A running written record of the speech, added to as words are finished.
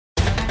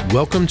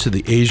Welcome to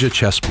the Asia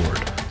Chessboard,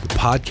 the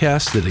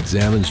podcast that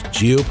examines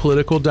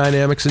geopolitical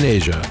dynamics in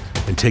Asia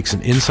and takes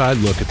an inside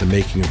look at the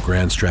making of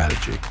grand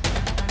strategy.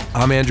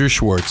 I'm Andrew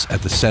Schwartz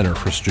at the Center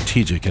for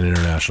Strategic and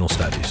International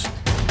Studies.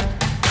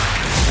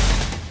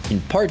 In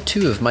part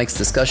 2 of Mike's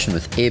discussion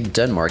with Abe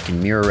Denmark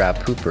and Mira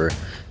Rapp-Hooper,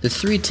 the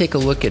three take a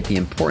look at the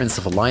importance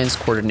of alliance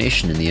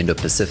coordination in the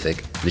Indo-Pacific,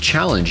 the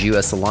challenge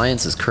U.S.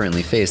 alliances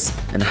currently face,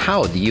 and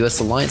how the U.S.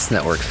 alliance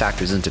network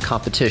factors into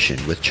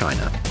competition with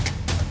China.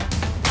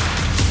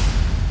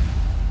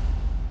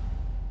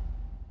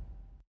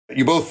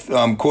 You both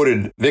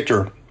quoted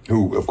Victor,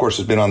 who, of course,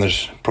 has been on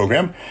this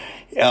program.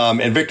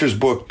 And Victor's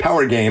book,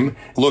 Power Game,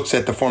 looks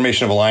at the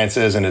formation of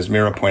alliances, and as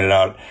Mira pointed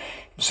out,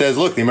 says,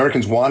 look, the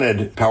Americans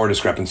wanted power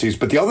discrepancies,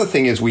 but the other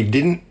thing is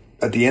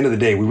at the end of the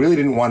day, we really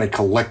didn't want a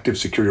collective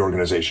security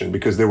organization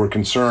because there were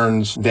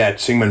concerns that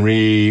Syngman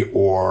Rhee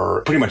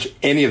or pretty much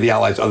any of the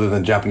allies other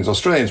than Japanese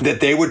Australians, that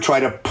they would try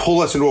to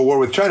pull us into a war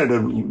with China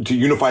to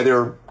unify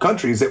their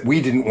countries that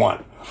we didn't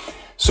want.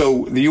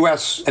 So the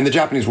U.S. and the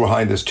Japanese were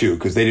behind this too,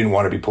 because they didn't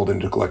want to be pulled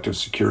into collective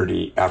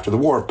security after the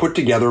war, put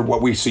together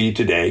what we see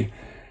today,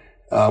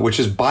 which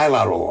is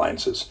bilateral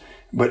alliances.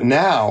 But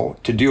now,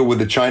 to deal with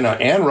the China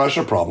and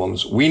Russia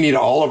problems, we need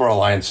all of our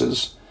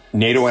alliances,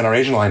 NATO and our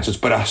Asian alliances,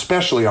 but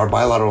especially our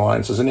bilateral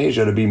alliances in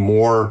Asia to be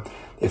more,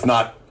 if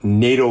not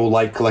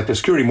NATO-like collective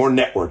security, more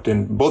networked.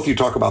 And both of you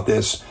talk about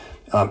this.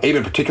 Abe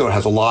in particular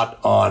has a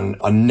lot on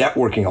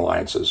networking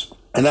alliances.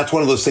 And that's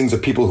one of those things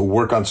that people who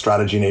work on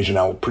strategy in Asia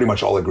now pretty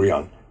much all agree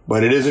on.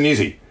 But it isn't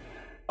easy.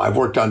 I've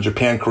worked on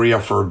Japan, Korea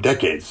for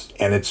decades,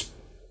 and it's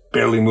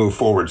barely moved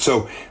forward.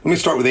 So let me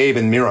start with Abe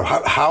and Mira.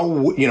 How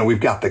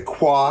we've got the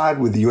Quad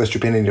with the U.S.,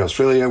 Japan, India,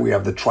 Australia. We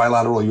have the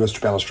trilateral U.S.,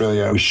 Japan,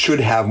 Australia. We should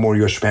have more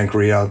U.S., Japan,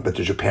 Korea, but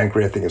the Japan,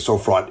 Korea thing is so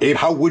fraught. Abe,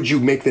 how would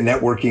you make the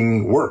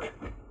networking work,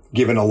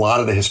 given a lot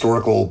of the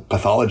historical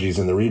pathologies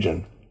in the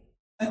region?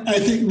 I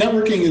think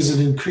networking is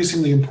an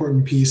increasingly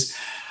important piece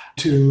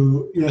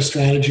to U.S.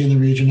 strategy in the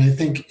region. I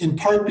think in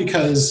part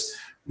because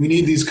we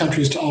need these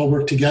countries to all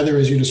work together,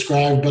 as you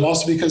described, but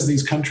also because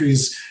these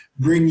countries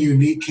bring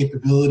unique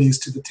capabilities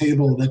to the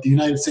table that the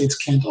United States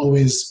can't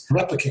always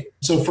replicate.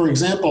 So, for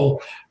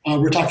example,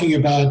 we're talking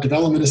about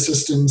development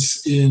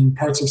assistance in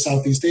parts of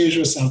Southeast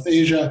Asia, South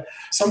Asia.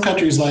 Some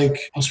countries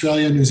like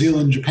Australia, New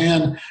Zealand,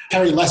 Japan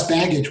carry less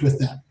baggage with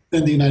them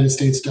than the United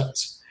States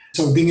does.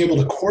 So being able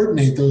to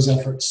coordinate those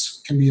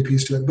efforts can be a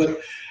piece to it.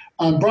 But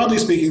broadly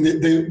speaking,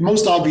 the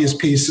most obvious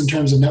piece in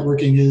terms of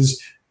networking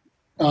is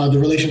the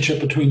relationship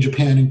between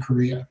Japan and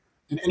Korea.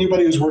 And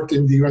anybody who's worked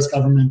in the U.S.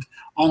 government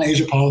on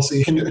Asia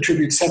policy can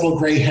attribute several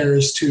gray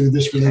hairs to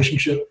this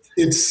relationship.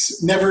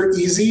 It's never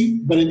easy,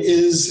 but it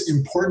is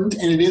important,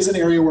 and it is an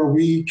area where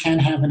we can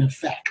have an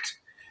effect.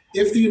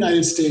 If the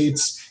United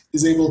States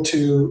is able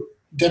to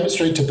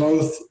demonstrate to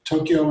both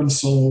Tokyo and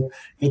Seoul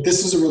that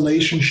this is a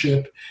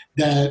relationship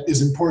that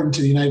is important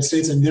to the United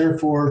States and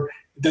therefore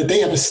that they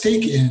have a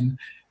stake in,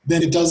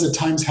 then it does at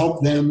times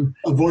help them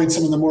avoid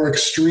some of the more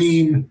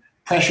extreme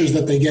pressures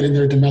that they get in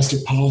their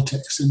domestic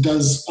politics and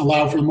does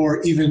allow for a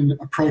more even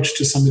approach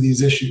to some of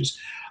these issues.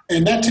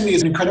 And that to me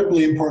is an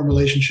incredibly important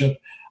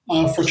relationship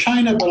for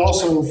China, but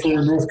also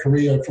for North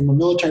Korea from a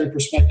military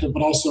perspective,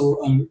 but also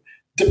a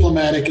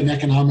diplomatic and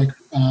economic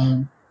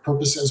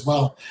purpose as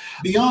well.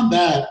 Beyond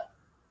that,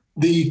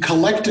 the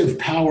collective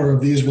power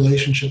of these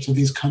relationships, of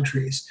these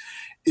countries,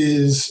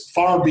 is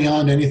far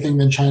beyond anything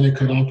that China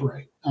could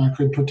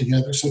could put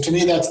together. So to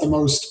me, that's the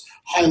most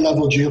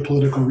high-level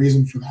geopolitical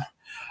reason for that.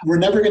 We're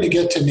never going to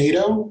get to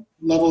NATO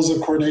levels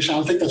of coordination. I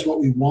don't think that's what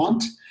we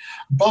want.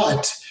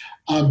 But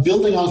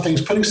building on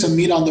things, putting some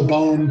meat on the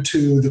bone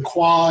to the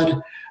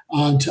Quad,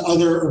 to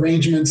other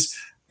arrangements,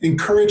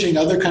 encouraging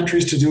other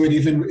countries to do it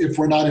even if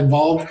we're not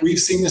involved. We've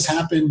seen this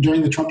happen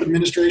during the Trump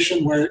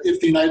administration, where if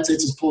the United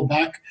States has pulled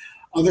back,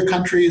 other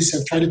countries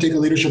have tried to take a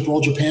leadership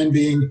role, Japan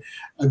being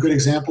a good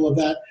example of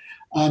that.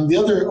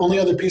 The only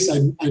other piece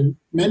I'd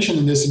mention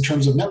in this in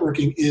terms of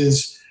networking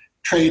is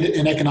trade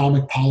and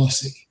economic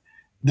policy.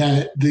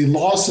 That the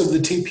loss of the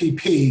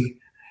TPP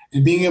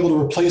and being able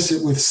to replace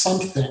it with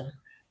something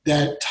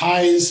that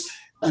ties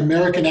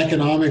American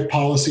economic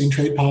policy and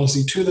trade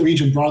policy to the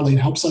region broadly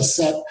and helps us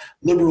set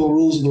liberal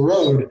rules of the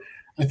road,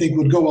 I think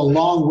would go a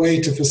long way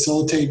to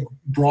facilitate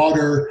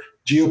broader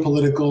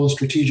geopolitical and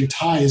strategic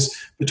ties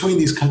between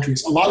these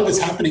countries. A lot of it's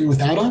happening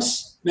without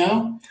us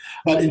now,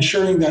 but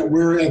ensuring that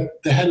we're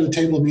at the head of the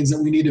table means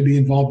that we need to be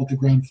involved with the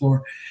ground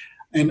floor.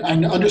 And I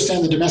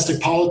understand the domestic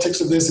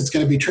politics of this. It's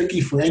going to be tricky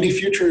for any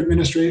future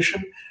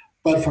administration.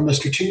 But from a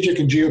strategic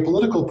and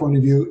geopolitical point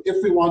of view,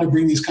 if we want to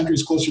bring these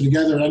countries closer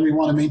together and we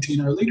want to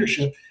maintain our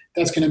leadership,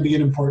 that's going to be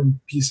an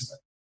important piece of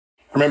it.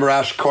 I remember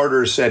Ash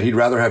Carter said he'd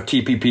rather have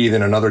TPP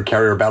than another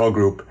carrier battle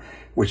group,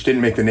 which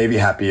didn't make the Navy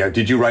happy.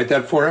 Did you write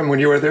that for him when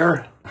you were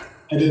there?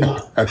 I did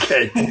not.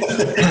 Okay.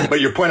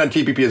 But your point on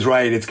TPP is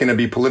right. It's going to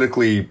be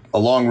politically a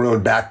long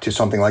road back to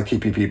something like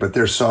TPP, but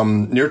there's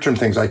some near-term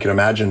things I can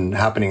imagine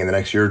happening in the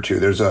next year or two.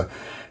 There's a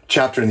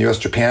chapter in the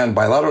U.S.-Japan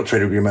bilateral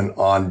trade agreement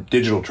on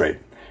digital trade,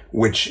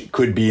 which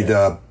could be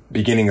the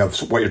beginning of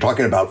what you're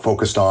talking about,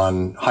 focused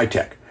on high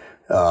tech.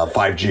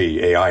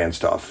 5G, AI and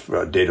stuff,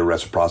 data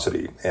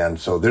reciprocity. And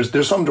so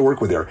there's something to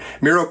work with there.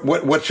 Mira,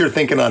 what's your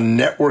thinking on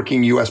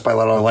networking U.S.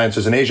 bilateral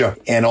alliances in Asia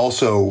and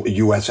also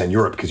U.S. and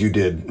Europe? Because you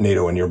did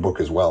NATO in your book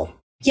as well.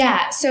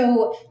 Yeah.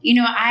 So,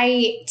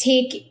 I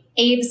take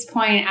Abe's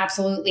point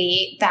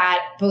absolutely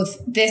that both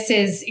this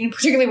is,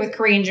 particularly with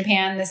Korea and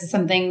Japan, this is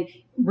something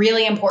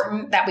really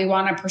important that we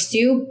want to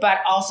pursue, but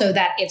also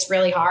that it's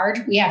really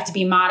hard. We have to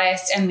be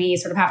modest and we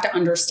sort of have to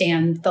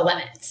understand the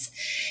limits.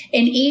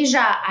 In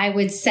Asia, I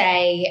would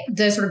say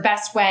the sort of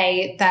best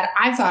way that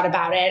I've thought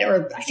about it,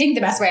 or I think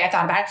the best way I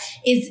thought about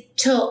it, is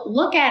to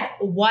look at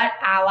what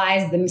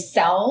allies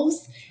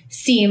themselves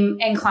seem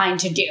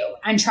inclined to do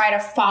and try to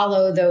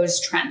follow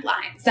those trend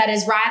lines. That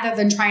is, rather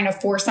than trying to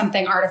force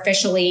something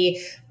artificially,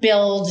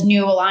 build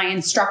new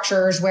alliance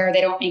structures where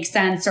they don't make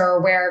sense or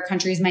where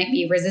countries might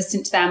be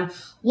resistant to them,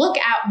 look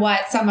at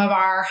what some of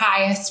our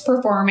highest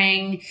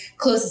performing,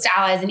 closest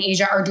allies in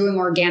Asia are doing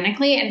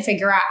organically and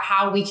figure out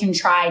how we can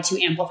try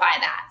to amplify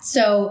that.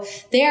 So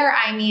there,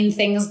 I mean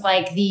things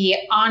like the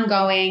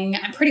ongoing,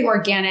 pretty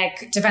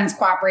organic defense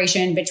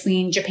cooperation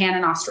between Japan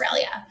and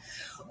Australia,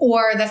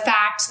 or the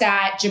fact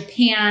that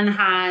Japan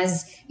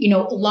has,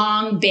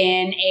 long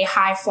been a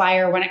high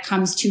flyer when it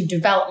comes to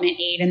development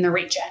aid in the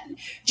region.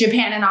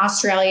 Japan and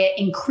Australia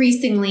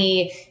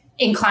increasingly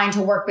inclined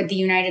to work with the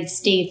United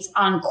States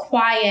on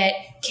quiet,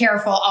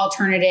 careful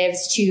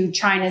alternatives to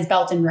China's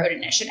Belt and Road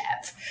Initiative.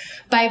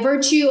 By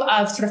virtue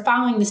of sort of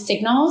following the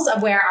signals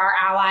of where our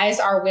allies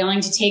are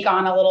willing to take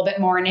on a little bit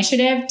more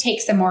initiative,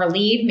 take some more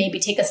lead, maybe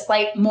take a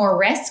slight more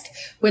risk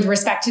with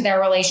respect to their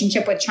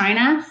relationship with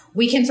China,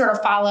 we can sort of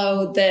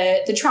follow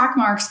the track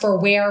marks for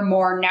where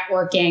more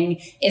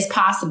networking is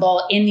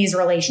possible in these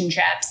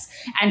relationships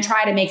and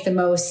try to make the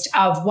most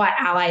of what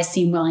allies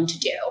seem willing to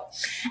do.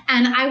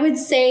 And I would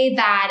say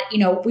that,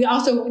 we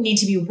also need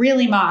to be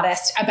really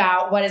modest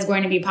about what is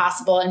going to be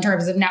possible in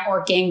terms of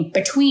networking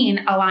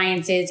between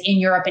alliances in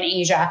Europe and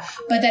Asia,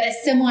 but that a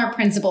similar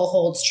principle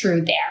holds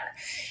true there.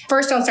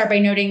 First, I'll start by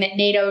noting that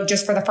NATO,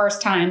 just for the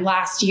first time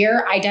last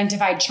year,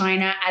 identified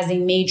China as a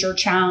major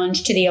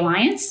challenge to the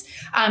alliance.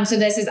 So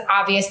this is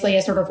obviously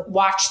a sort of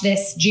watch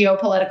this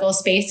geopolitical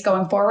space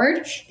going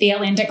forward. The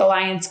Atlantic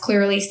Alliance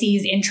clearly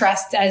sees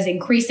interests as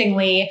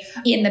increasingly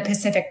in the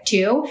Pacific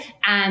too,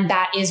 and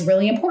that is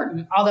really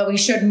important. Although we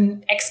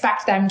shouldn't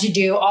expect them to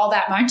do all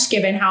that much,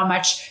 given how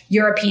much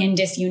European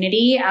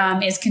disunity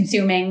is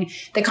consuming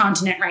the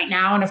continent right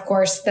now. And of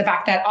course, the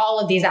fact that all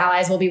of these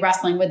allies will be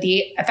wrestling with the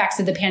effects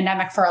of the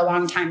pandemic for a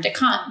long time to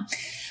come.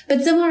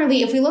 But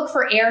similarly, if we look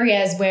for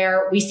areas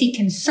where we see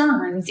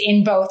concerns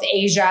in both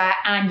Asia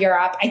and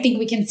Europe, I think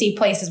we can see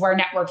places where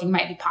networking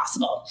might be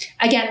possible.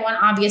 Again, one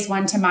obvious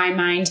one to my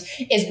mind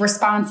is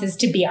responses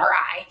to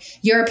BRI.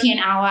 European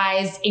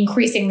allies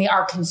increasingly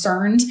are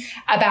concerned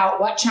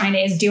about what China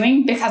is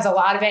doing because a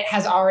lot of it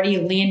has already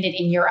landed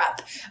in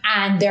Europe.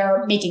 And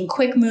they're making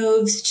quick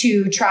moves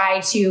to try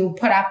to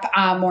put up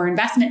more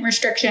investment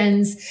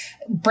restrictions,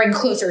 bring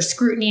closer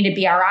scrutiny to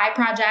BRI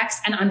projects,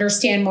 and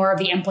understand more of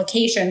the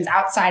implications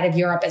outside of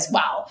Europe as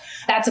well.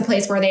 That's a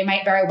place where they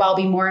might very well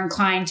be more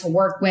inclined to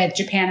work with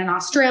Japan and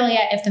Australia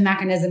if the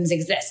mechanisms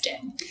existed.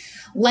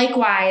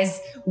 Likewise,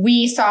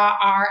 we saw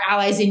our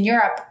allies in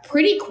Europe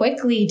pretty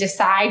quickly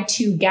decide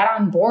to get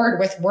on board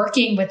with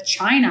working with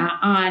China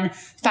on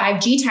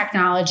 5G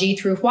technology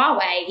through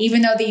Huawei,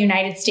 even though the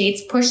United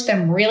States pushed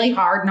them really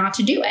hard not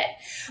to do it.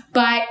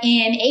 But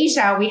in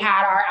Asia, we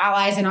had our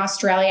allies in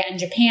Australia and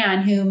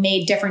Japan who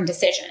made different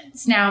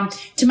decisions. Now,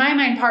 to my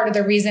mind, part of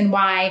the reason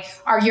why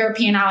our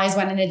European allies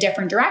went in a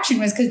different direction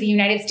was because the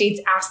United States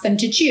asked them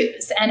to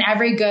choose. And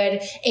every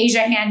good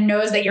Asia hand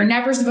knows that you're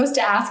never supposed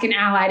to ask an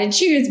ally to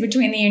choose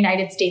between the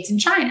United States and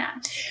China.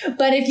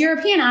 But if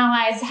European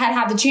allies had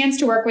had the chance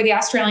to work with the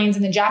Australians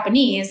and the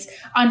Japanese,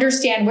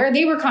 understand where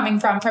they were coming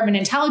from an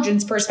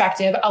intelligence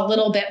perspective a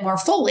little bit more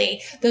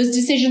fully, those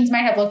decisions might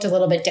have looked a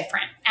little bit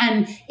different.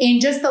 And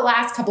in just the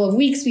last couple of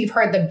weeks, we've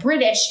heard the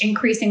British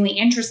increasingly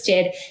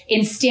interested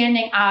in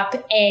standing up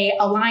a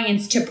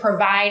alliance to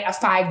provide a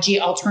 5G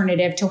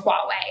alternative to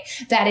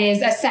Huawei. That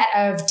is a set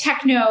of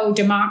techno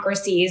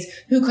democracies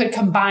who could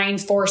combine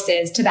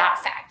forces to that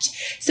effect.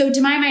 So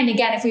to my mind,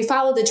 again, if we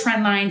follow the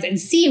trend lines and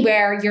see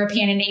where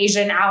European and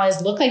Asian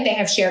allies look like they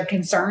have shared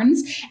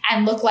concerns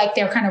and look like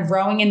they're kind of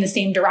rowing in the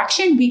same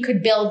direction, we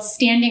could build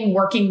standing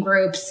working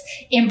groups,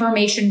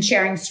 information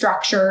sharing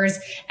structures,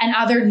 and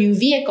other new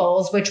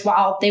vehicles, which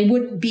while they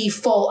wouldn't be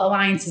full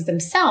alliances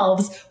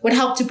themselves, would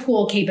help to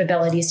pool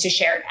capabilities to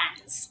shared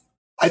ends.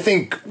 I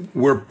think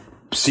we're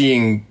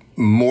seeing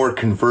more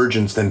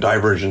convergence than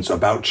divergence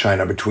about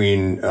China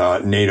between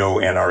NATO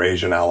and our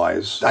Asian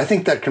allies. I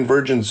think that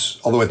convergence,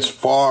 although it's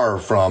far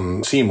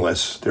from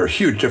seamless, there are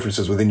huge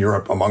differences within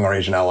Europe among our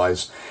Asian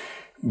allies.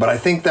 But I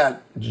think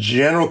that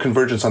general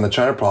convergence on the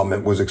China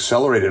problem was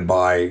accelerated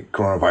by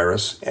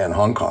coronavirus and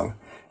Hong Kong.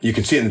 You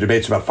can see it in the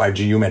debates about 5G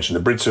you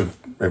mentioned. The Brits have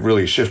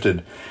really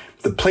shifted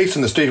the place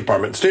in the State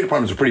Department. The State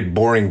Department is a pretty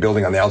boring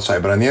building on the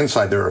outside, but on the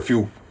inside, there are a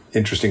few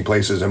interesting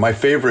places. And my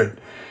favorite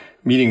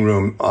meeting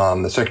room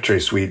on the Secretary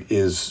Suite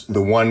is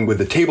the one with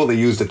the table they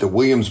used at the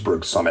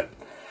Williamsburg Summit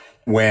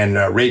when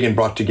Reagan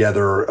brought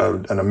together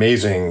an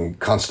amazing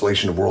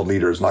constellation of world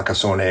leaders,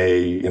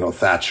 Nakasone,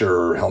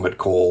 Thatcher, Helmut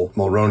Kohl,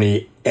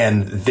 Mulroney,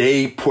 and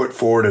they put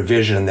forward a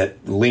vision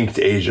that linked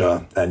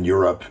Asia and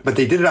Europe. But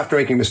they did it after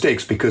making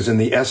mistakes, because in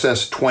the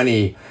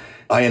SS-20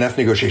 INF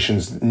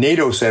negotiations,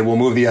 NATO said, we'll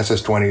move the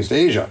SS-20s to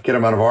Asia, get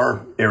them out of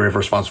our area of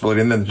responsibility.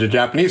 And then the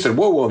Japanese said,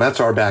 whoa, that's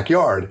our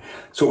backyard.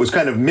 So it was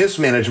kind of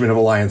mismanagement of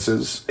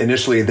alliances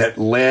initially that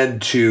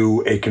led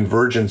to a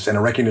convergence and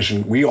a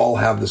recognition we all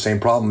have the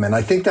same problem. And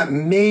I think that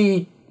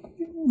may,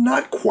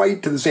 not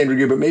quite to the same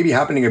degree, but maybe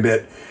happening a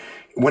bit.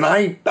 When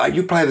you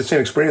probably had the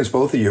same experience,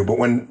 both of you, but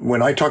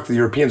when I talked to the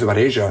Europeans about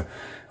Asia,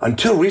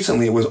 until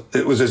recently,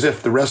 it was as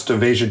if the rest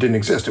of Asia didn't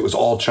exist. It was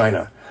all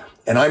China.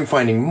 And I'm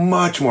finding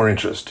much more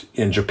interest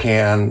in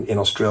Japan, in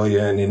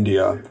Australia, and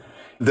India.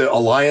 The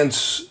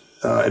alliance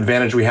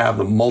advantage we have,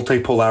 the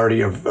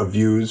multipolarity of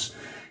views,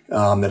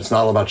 that it's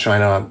not all about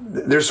China.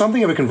 There's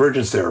something of a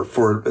convergence there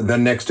for the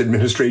next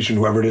administration,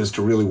 whoever it is,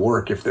 to really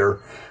work if they're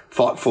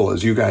thoughtful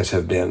as you guys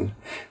have been.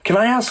 Can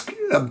I ask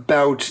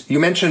about, you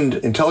mentioned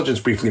intelligence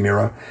briefly,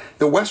 Mira.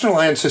 The Western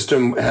alliance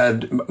system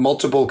had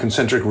multiple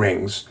concentric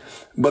rings,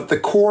 but the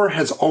core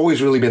has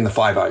always really been the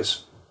Five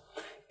Eyes.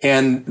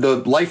 And the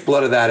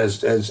lifeblood of that,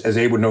 as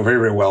Abe would know very,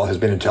 very well, has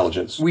been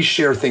intelligence. We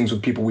share things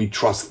with people we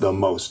trust the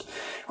most.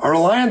 Our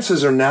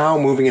alliances are now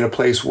moving in a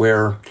place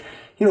where,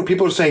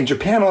 people are saying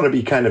Japan ought to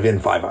be kind of in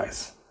Five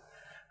Eyes.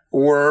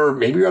 Or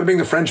maybe we ought to bring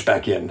the French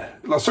back in.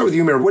 I'll start with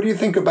you, Mira. What do you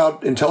think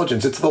about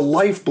intelligence? It's the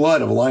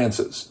lifeblood of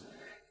alliances.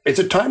 Is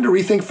it time to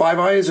rethink Five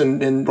Eyes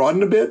and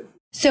broaden a bit?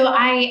 So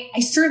I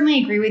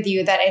certainly agree with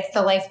you that it's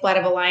the lifeblood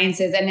of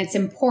alliances, and it's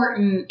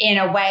important in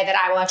a way that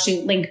I will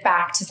actually link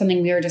back to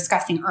something we were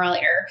discussing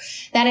earlier.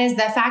 That is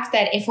the fact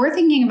that if we're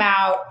thinking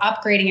about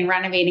upgrading and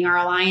renovating our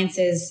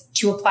alliances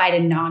to apply to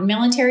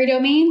non-military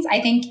domains, I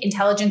think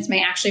intelligence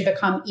may actually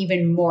become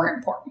even more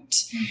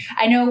important.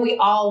 I know we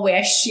all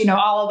wish,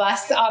 all of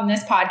us on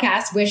this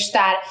podcast wish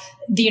that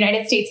the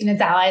United States and its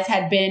allies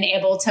had been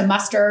able to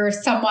muster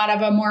somewhat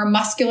of a more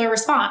muscular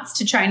response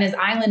to China's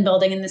island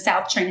building in the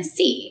South China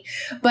Sea.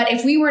 But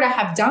if we were to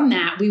have done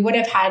that, we would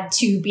have had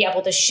to be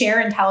able to share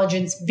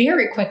intelligence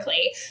very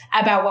quickly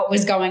about what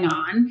was going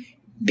on,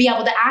 be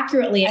able to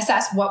accurately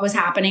assess what was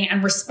happening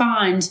and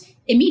respond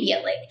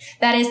immediately.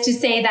 That is to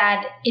say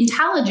that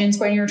intelligence,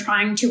 when you're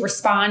trying to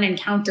respond and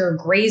counter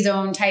gray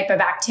zone type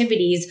of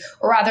activities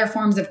or other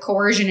forms of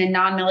coercion in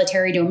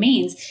non-military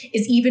domains,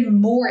 is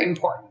even more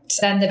important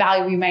than the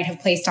value we might have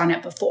placed on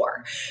it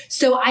before.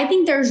 So I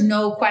think there's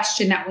no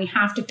question that we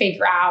have to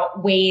figure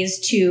out ways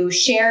to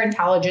share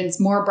intelligence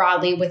more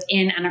broadly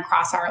within and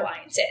across our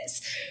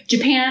alliances.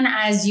 Japan,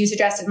 as you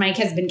suggested, Mike,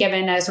 has been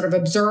given a sort of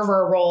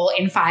observer role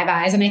in Five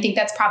Eyes, and I think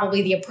that's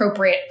probably the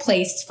appropriate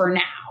place for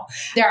now.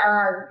 There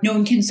are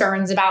known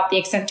concerns about the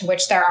extent to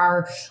which there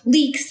are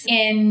leaks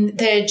in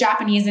the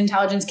Japanese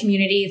intelligence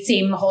community.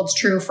 Same holds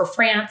true for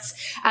France.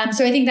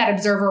 So I think that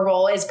observer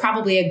role is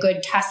probably a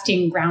good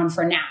testing ground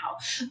for now.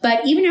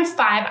 But even if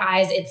Five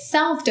Eyes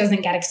itself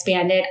doesn't get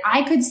expanded,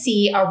 I could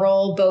see a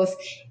role both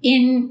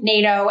in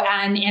NATO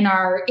and in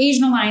our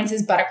Asian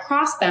alliances, but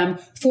across them,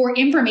 for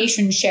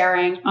information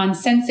sharing on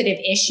sensitive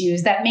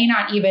issues that may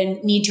not even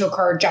need to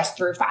occur just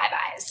through Five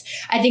Eyes.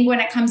 I think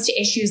when it comes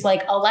to issues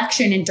like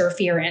election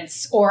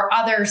interference or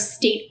other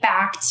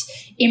state-backed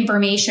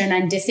information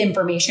and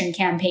disinformation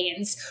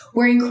campaigns,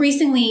 we're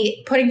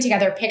increasingly putting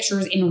together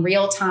pictures in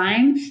real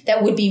time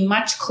that would be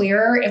much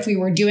clearer if we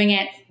were doing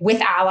it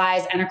with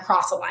allies and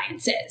across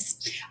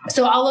alliances.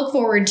 So I'll look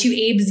forward to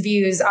Abe's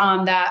views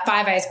on the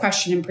Five Eyes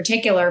question in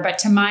particular, but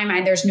to my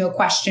mind, there's no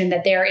question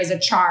that there is a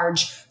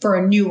charge for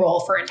a new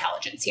role for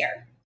intelligence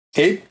here.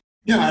 Abe?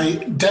 Yeah, I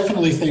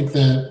definitely think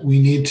that we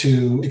need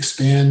to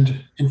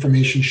expand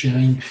information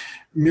sharing.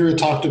 Mira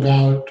talked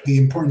about the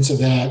importance of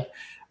that.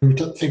 We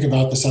think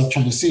about the South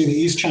China Sea, the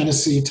East China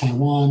Sea,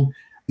 Taiwan,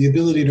 the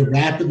ability to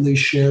rapidly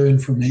share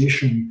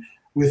information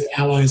with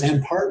allies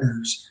and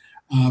partners,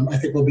 I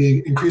think will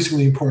be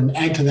increasingly important.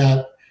 Add to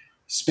that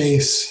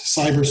space,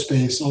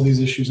 cyberspace, all these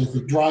issues, I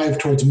think drive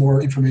towards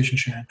more information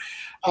sharing.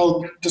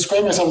 I'll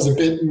describe myself as a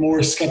bit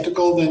more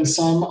skeptical than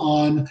some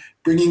on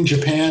bringing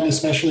Japan,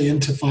 especially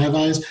into Five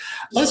Eyes,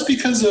 less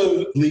because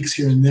of leaks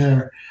here and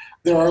there.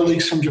 There are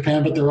leaks from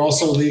Japan, but there are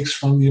also leaks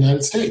from the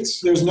United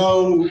States. There's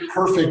no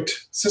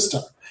perfect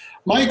system.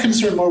 My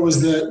concern more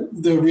was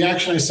the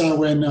reaction I saw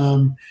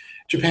when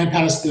Japan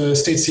passed the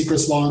state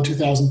secrets law in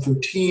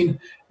 2013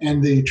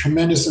 and the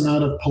tremendous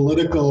amount of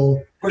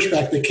political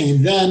pushback that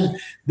came then,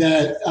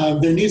 that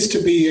there needs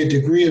to be a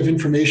degree of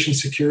information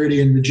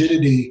security and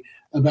rigidity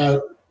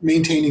about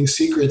maintaining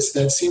secrets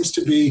that seems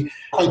to be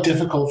quite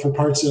difficult for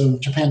parts of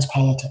Japan's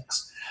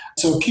politics.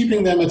 So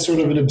keeping them at sort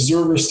of an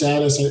observer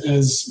status,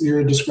 as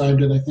Mira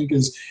described it, I think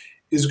is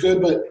is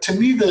good. But to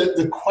me,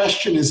 the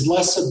question is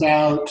less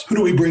about who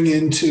do we bring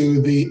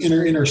into the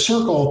inner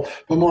circle,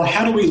 but more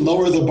how do we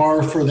lower the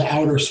bar for the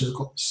outer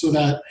circle, so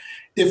that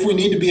if we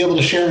need to be able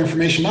to share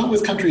information, not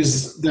with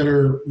countries that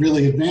are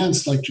really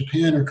advanced like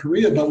Japan or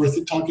Korea, but we're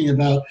talking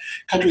about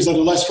countries that are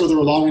less further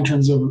along in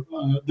terms of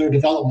their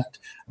development,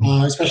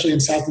 especially in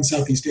South and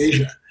Southeast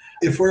Asia.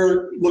 If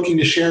we're looking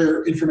to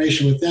share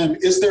information with them,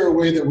 is there a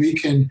way that we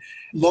can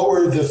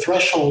lower the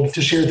threshold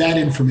to share that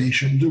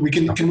information?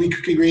 Can we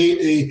create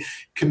a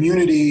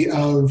community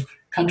of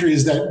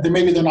countries that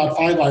maybe they're not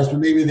Five Eyes, but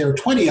maybe they're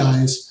 20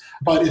 Eyes,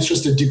 but it's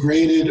just a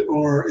degraded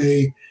or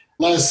a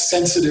less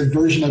sensitive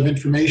version of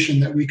information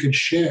that we could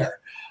share?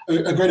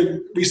 A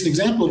great recent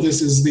example of this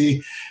is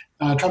the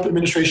Trump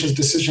administration's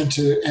decision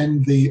to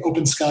end the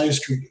Open Skies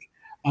Treaty.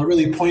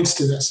 Really points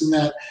to this, in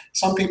that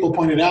some people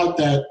pointed out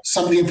that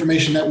some of the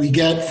information that we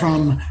get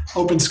from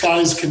open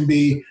skies can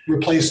be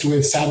replaced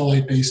with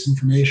satellite-based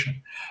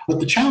information. But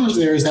the challenge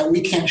there is that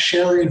we can't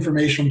share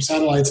information from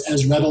satellites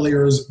as readily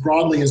or as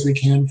broadly as we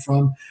can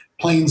from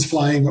planes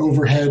flying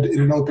overhead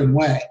in an open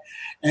way.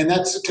 And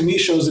that, to me,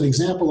 shows an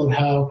example of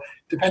how,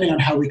 depending on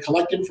how we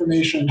collect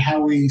information and how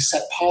we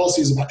set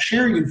policies about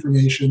sharing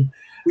information,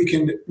 we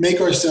can make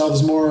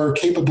ourselves more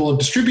capable of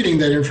distributing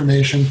that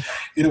information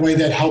in a way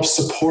that helps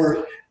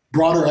support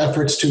broader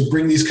efforts to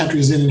bring these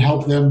countries in and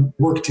help them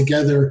work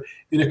together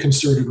in a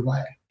concerted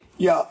way.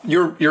 Yeah,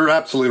 you're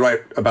absolutely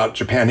right about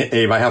Japan,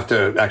 Abe. I have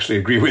to actually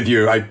agree with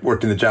you. I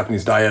worked in the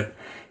Japanese Diet,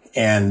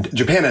 and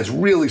Japan has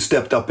really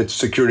stepped up its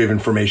security of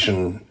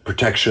information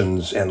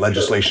protections and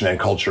legislation and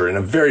culture in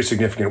a very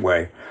significant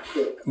way.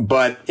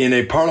 But in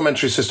a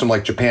parliamentary system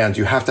like Japan's,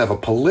 you have to have a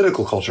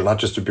political culture, not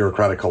just a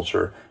bureaucratic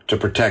culture, to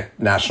protect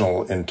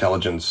national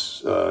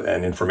intelligence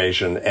and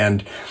information.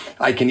 And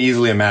I can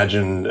easily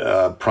imagine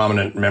a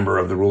prominent member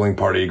of the ruling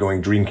party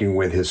going drinking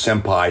with his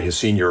senpai, his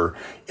senior,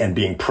 and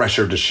being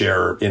pressured to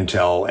share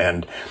intel.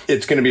 And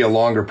it's going to be a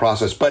longer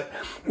process. But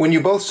when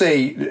you both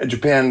say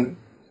Japan,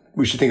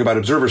 we should think about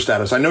observer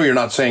status, I know you're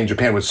not saying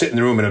Japan would sit in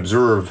the room and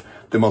observe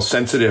the most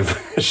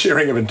sensitive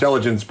sharing of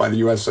intelligence by the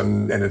U.S.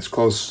 and its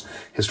close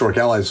historic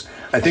allies.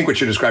 I think what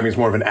you're describing is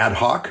more of an ad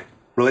hoc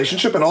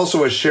relationship, and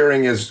also a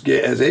sharing, as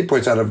Abe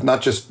points out, of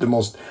not just the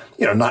most,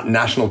 not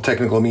national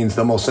technical means,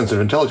 the most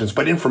sensitive intelligence,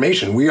 but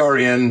information. We are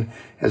in,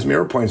 as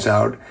Mira points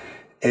out,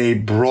 a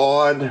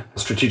broad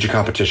strategic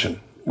competition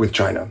with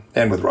China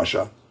and with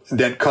Russia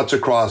that cuts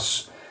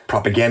across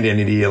propaganda and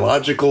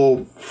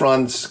ideological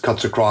fronts,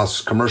 cuts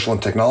across commercial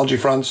and technology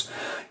fronts.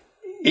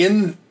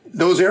 In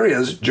those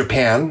areas,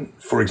 Japan,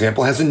 for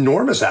example, has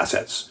enormous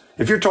assets.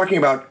 If you're talking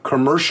about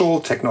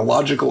commercial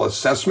technological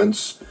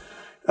assessments,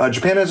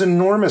 Japan has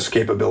enormous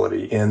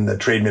capability in the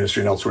trade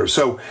ministry and elsewhere.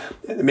 So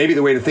maybe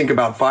the way to think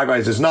about Five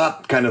Eyes is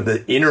not kind of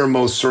the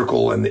innermost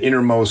circle and the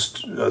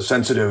innermost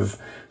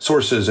sensitive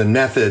sources and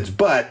methods,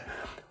 but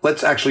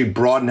let's actually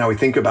broaden how we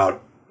think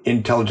about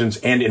intelligence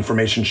and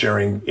information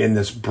sharing in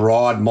this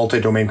broad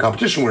multi-domain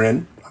competition we're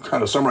in. I'm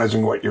kind of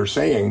summarizing what you're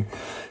saying,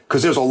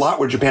 because there's a lot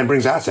where Japan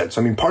brings assets.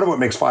 I mean, part of what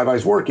makes Five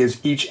Eyes work is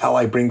each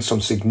ally brings some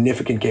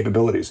significant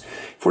capabilities.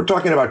 If we're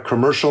talking about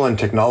commercial and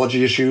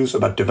technology issues,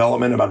 about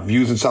development, about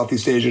views in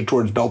Southeast Asia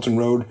towards Belt and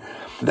Road,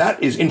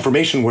 that is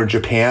information where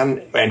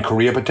Japan and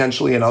Korea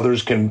potentially and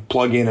others can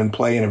plug in and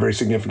play in a very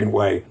significant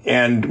way.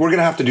 And we're going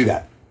to have to do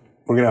that.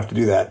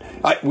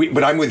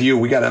 But I'm with you.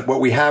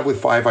 What we have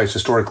with Five Eyes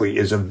historically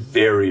is a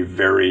very,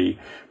 very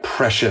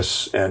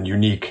precious and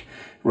unique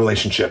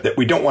relationship that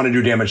we don't want to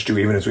do damage to,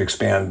 even as we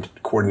expand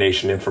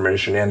coordination,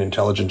 information, and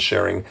intelligence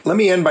sharing. Let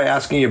me end by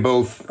asking you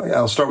both.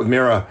 I'll start with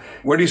Mira.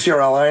 Where do you see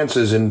our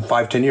alliances in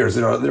 5-10 years?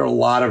 There are a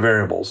lot of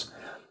variables.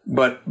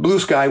 But blue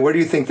sky, where do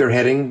you think they're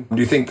heading? Do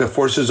you think the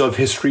forces of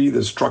history,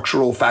 the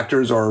structural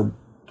factors, are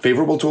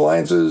favorable to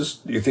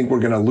alliances? Do you think we're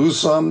going to lose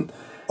some?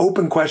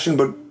 Open question,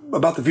 but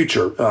about the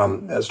future.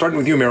 Starting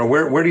with you, Mira,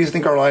 where do you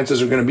think our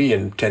alliances are going to be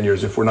in 10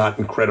 years if we're not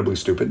incredibly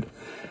stupid?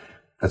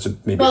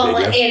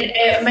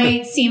 It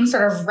might seem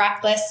sort of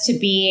reckless to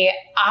be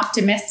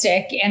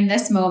optimistic in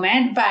this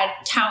moment, but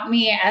count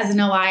me as an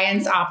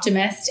alliance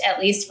optimist, at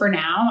least for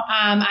now.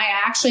 I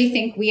actually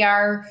think we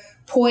are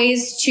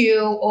poised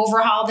to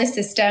overhaul the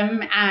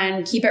system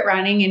and keep it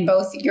running in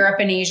both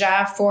Europe and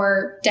Asia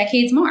for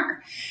decades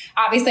more.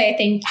 Obviously, I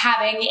think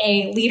having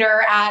a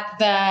leader at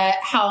the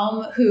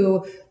helm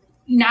who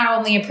not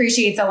only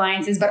appreciates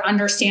alliances, but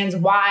understands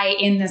why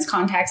in this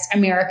context,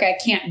 America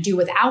can't do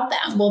without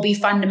them will be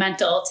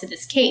fundamental to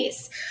this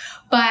case.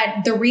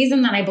 But the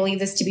reason that I believe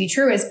this to be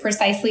true is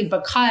precisely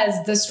because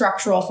the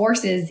structural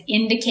forces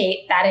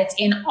indicate that it's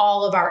in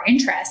all of our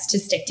interests to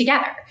stick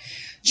together.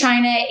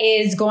 China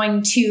is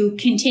going to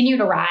continue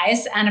to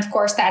rise. And of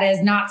course, that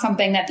is not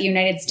something that the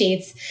United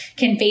States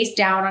can face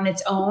down on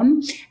its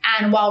own.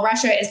 And while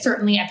Russia is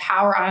certainly a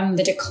power on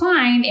the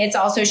decline, it's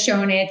also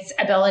shown its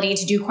ability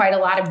to do quite a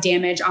lot of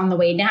damage on the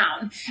way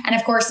down. And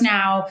of course,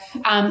 now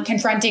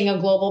confronting a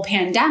global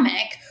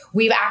pandemic,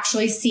 we've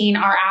actually seen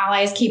our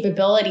allies'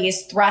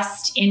 capabilities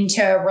thrust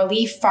into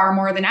relief far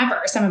more than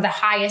ever. Some of the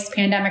highest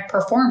pandemic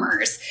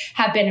performers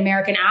have been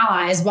American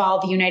allies, while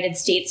the United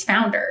States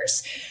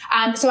founders.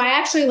 So I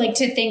actually like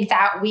to think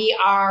that we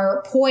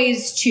are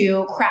poised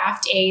to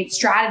craft a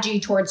strategy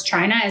towards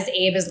China, as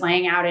Abe is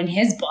laying out in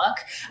his book,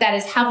 that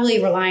is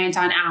heavily reliant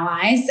on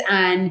allies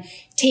and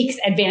takes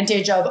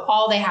advantage of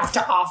all they have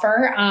to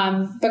offer,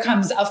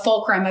 becomes a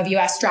fulcrum of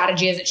U.S.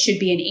 strategy as it should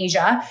be in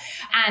Asia,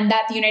 and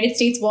that the United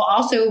States will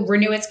also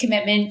renew its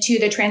commitment to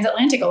the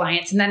transatlantic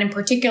alliance. And then in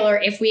particular,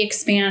 if we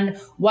expand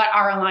what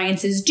our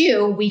alliances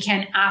do, we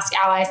can ask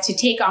allies to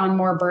take on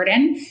more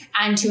burden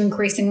and to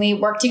increasingly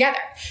work together.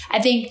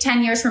 I think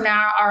 10 years from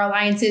now, our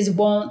alliances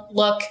won't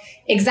look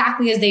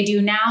exactly as they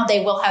do now.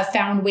 They will have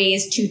found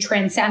ways to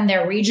transcend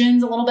their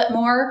regions a little bit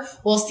more.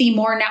 We'll see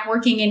more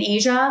networking in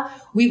Asia.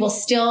 We will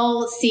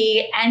still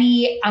see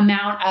any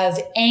amount of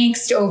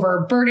angst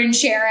over burden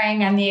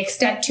sharing and the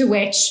extent to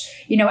which,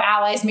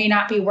 allies may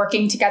not be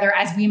working together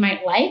as we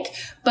might like.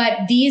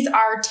 But these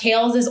are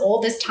tales as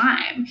old as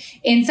time.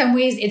 In some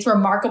ways, it's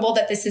remarkable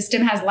that the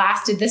system has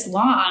lasted this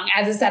long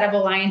as a set of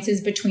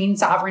alliances between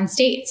sovereign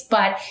states,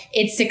 but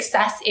its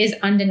success is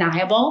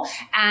undeniable.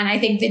 And I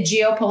think the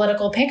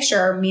geopolitical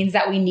picture means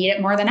that we need it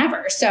more than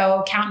ever.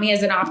 So count me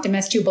as an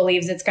optimist who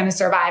believes it's going to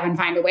survive and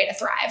find a way to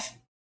thrive.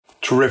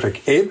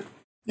 Terrific. Abe?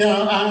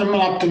 Yeah, I'm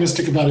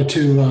optimistic about it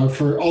too.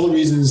 For all the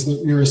reasons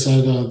that Mira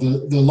said,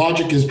 the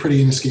logic is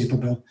pretty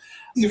inescapable.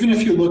 Even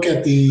if you look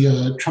at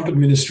the Trump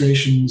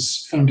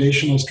administration's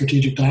foundational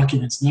strategic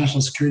documents, the National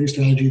Security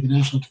Strategy, the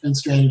National Defense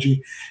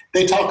Strategy,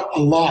 they talk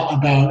a lot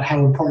about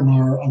how important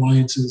our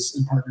alliances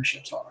and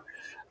partnerships are.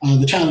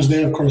 The challenge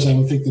there, of course, I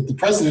don't think that the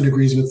president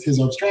agrees with his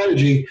own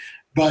strategy,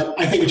 but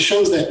I think it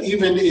shows that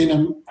even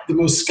in the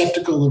most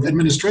skeptical of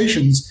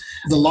administrations,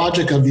 the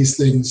logic of these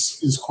things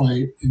is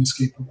quite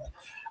inescapable.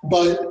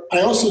 But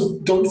I also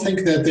don't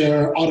think that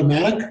they're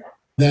automatic,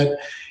 that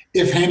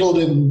if handled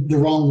in the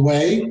wrong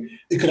way,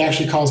 it could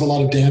actually cause a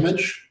lot of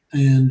damage,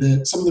 and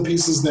that some of the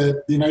pieces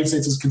that the United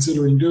States is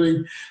considering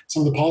doing,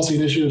 some of the policy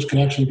initiatives could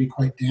actually be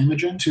quite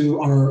damaging to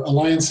our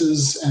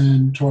alliances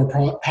and to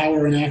our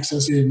power and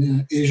access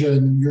in Asia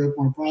and Europe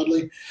more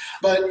broadly.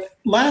 But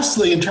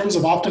lastly, in terms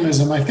of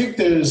optimism, I think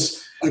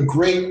there's a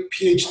great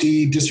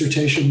PhD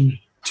dissertation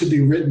to be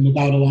written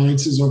about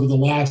alliances over the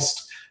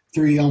last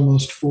 3,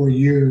 almost 4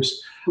 years,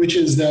 which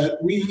is that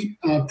we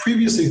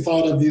previously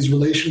thought of these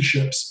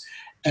relationships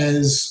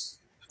as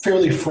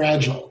fairly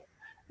fragile,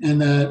 and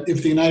that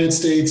if the United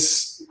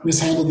States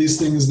mishandled these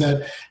things,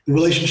 that the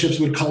relationships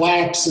would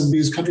collapse and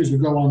these countries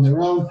would go on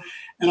their own.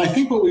 And I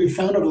think what we've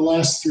found over the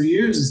last 3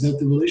 years is that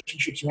the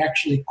relationships are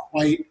actually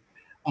quite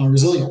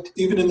resilient,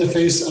 even in the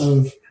face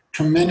of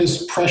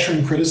tremendous pressure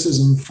and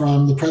criticism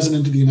from the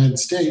President of the United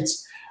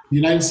States. The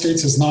United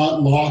States has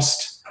not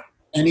lost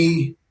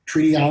any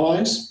treaty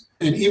allies.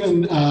 And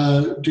even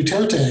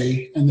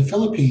Duterte and the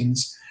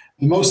Philippines,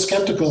 the most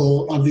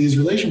skeptical of these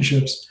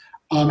relationships,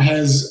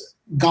 has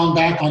gone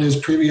back on his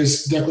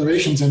previous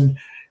declarations. And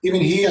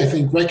even he, I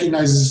think,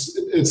 recognizes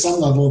at some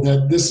level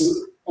that this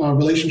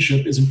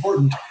relationship is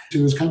important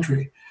to his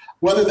country.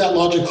 Whether that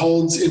logic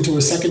holds into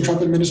a second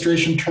Trump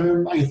administration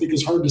term, I think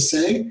is hard to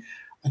say.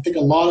 I think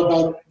a lot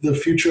about the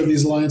future of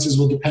these alliances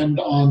will depend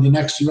on the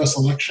next U.S.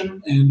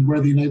 election and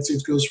where the United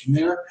States goes from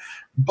there.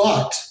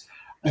 But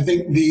I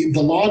think the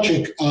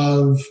logic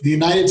of the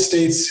United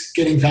States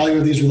getting value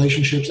of these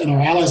relationships and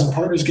our allies and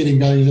partners getting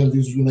value of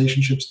these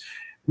relationships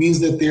means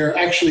that they're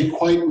actually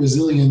quite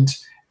resilient.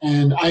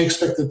 And I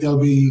expect that they'll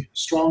be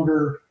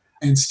stronger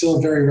and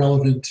still very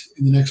relevant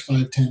in the next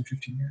 5, 10,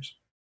 15 years.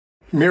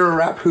 Mira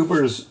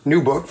Rapp-Hooper's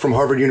new book from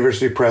Harvard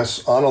University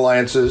Press on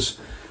alliances,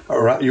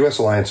 U.S.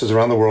 alliances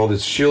around the world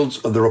is Shields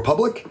of the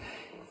Republic.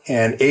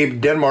 And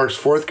Abe Denmark's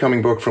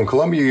forthcoming book from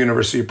Columbia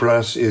University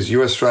Press is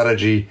U.S.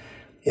 Strategy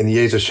in the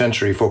Asia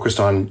Century, focused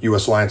on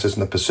U.S. alliances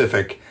in the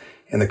Pacific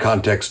in the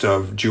context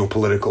of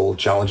geopolitical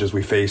challenges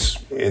we face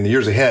in the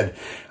years ahead.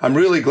 I'm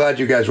really glad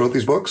you guys wrote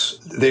these books.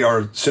 They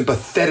are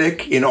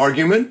sympathetic in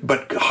argument,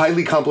 but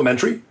highly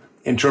complementary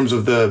in terms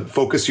of the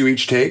focus you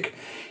each take.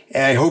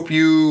 And I hope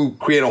you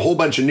create a whole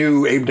bunch of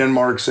new Abe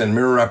Denmarks and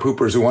Mira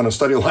Rapp-Hoopers who want to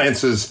study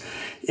alliances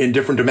in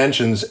different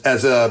dimensions.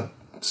 As a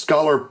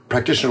scholar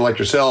practitioner like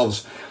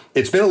yourselves,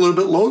 it's been a little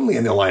bit lonely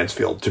in the alliance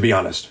field, to be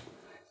honest.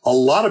 A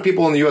lot of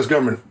people in the U.S.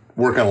 government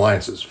work on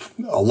alliances,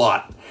 a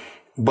lot.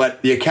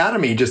 But the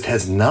Academy just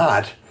has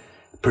not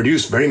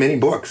produced very many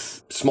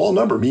books. Small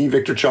number, me,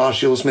 Victor Cha,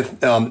 Sheila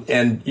Smith,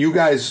 and you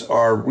guys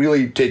are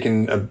really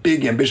taking a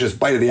big, ambitious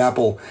bite of the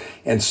apple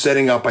and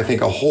setting up, I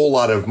think, a whole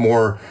lot of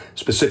more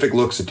specific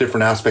looks at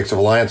different aspects of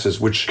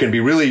alliances, which can be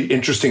really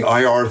interesting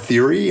IR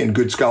theory and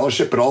good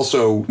scholarship, but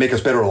also make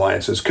us better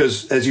alliances.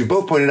 Because as you've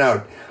both pointed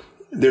out,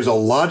 there's a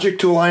logic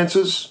to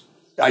alliances.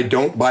 I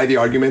don't buy the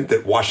argument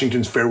that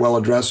Washington's farewell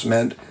address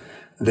meant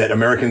that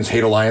Americans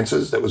hate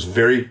alliances. That was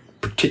very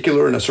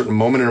particular in a certain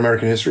moment in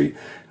American history.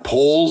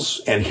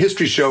 Polls and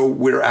history show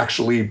we're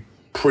actually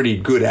pretty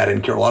good at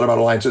and care a lot about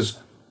alliances,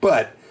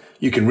 but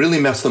you can really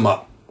mess them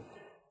up.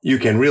 You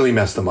can really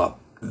mess them up.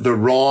 the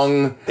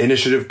wrong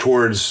initiative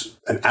towards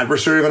an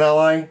adversary of an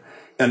ally,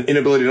 an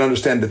inability to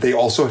understand that they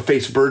also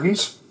face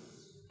burdens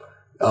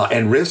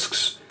and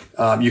risks,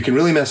 you can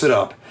really mess it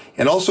up.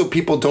 And also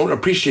people don't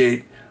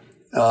appreciate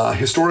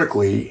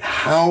historically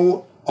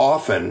how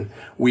often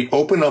we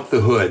open up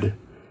the hood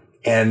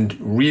and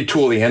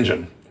retool the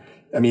engine.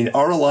 I mean,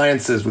 our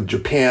alliances with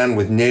Japan,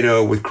 with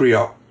NATO, with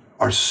Korea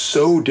are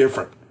so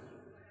different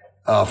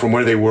from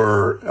where they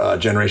were a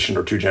generation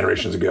or two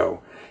generations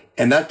ago.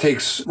 And that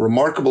takes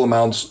remarkable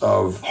amounts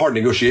of hard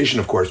negotiation,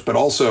 of course, but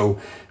also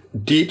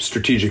deep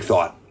strategic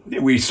thought.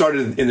 We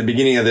started in the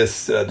beginning of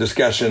this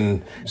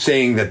discussion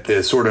saying that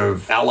the sort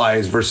of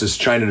allies versus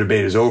China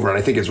debate is over, and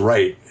I think it's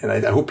right. And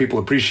I hope people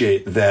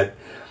appreciate that,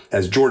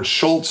 as George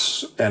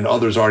Shultz and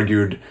others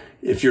argued,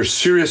 if you're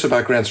serious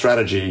about grand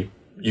strategy,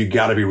 you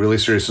got to be really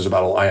serious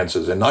about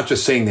alliances and not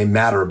just saying they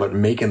matter, but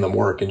making them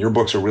work. And your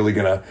books are really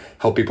going to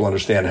help people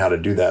understand how to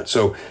do that.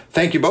 So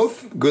thank you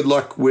both. Good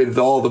luck with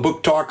all the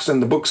book talks and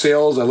the book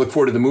sales. I look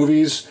forward to the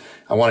movies.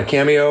 I want a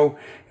cameo.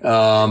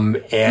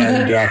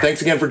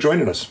 Thanks again for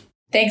joining us.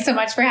 Thanks so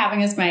much for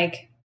having us,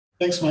 Mike.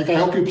 Thanks, Mike. I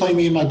hope you play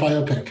me in my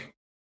biopic.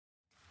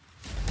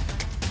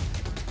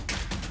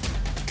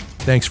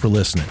 Thanks for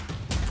listening.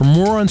 For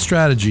more on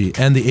strategy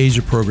and the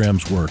Asia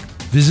program's work,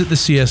 visit the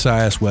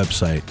CSIS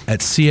website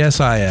at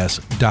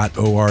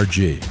csis.org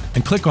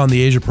and click on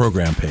the Asia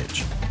program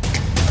page.